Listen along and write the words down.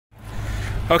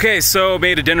Okay, so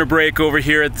made a dinner break over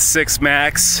here at the 6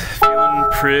 Max. Feeling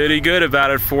pretty good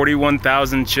about it.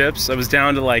 41,000 chips. I was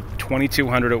down to like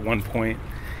 2,200 at one point,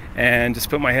 and just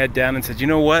put my head down and said, you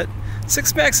know what?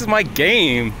 6 Max is my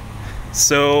game.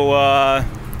 So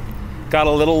got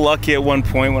a little lucky at one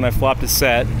point when I flopped a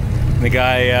set. And a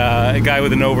guy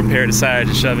with an overpair decided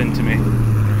to shove into me.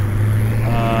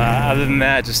 Other than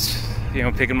that, just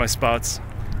picking my spots,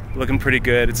 looking pretty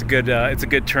good. It's a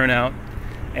good turnout.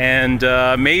 And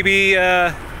maybe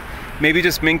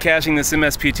just min cashing this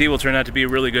MSPT will turn out to be a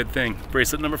really good thing.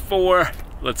 Bracelet number 4,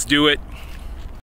 let's do it.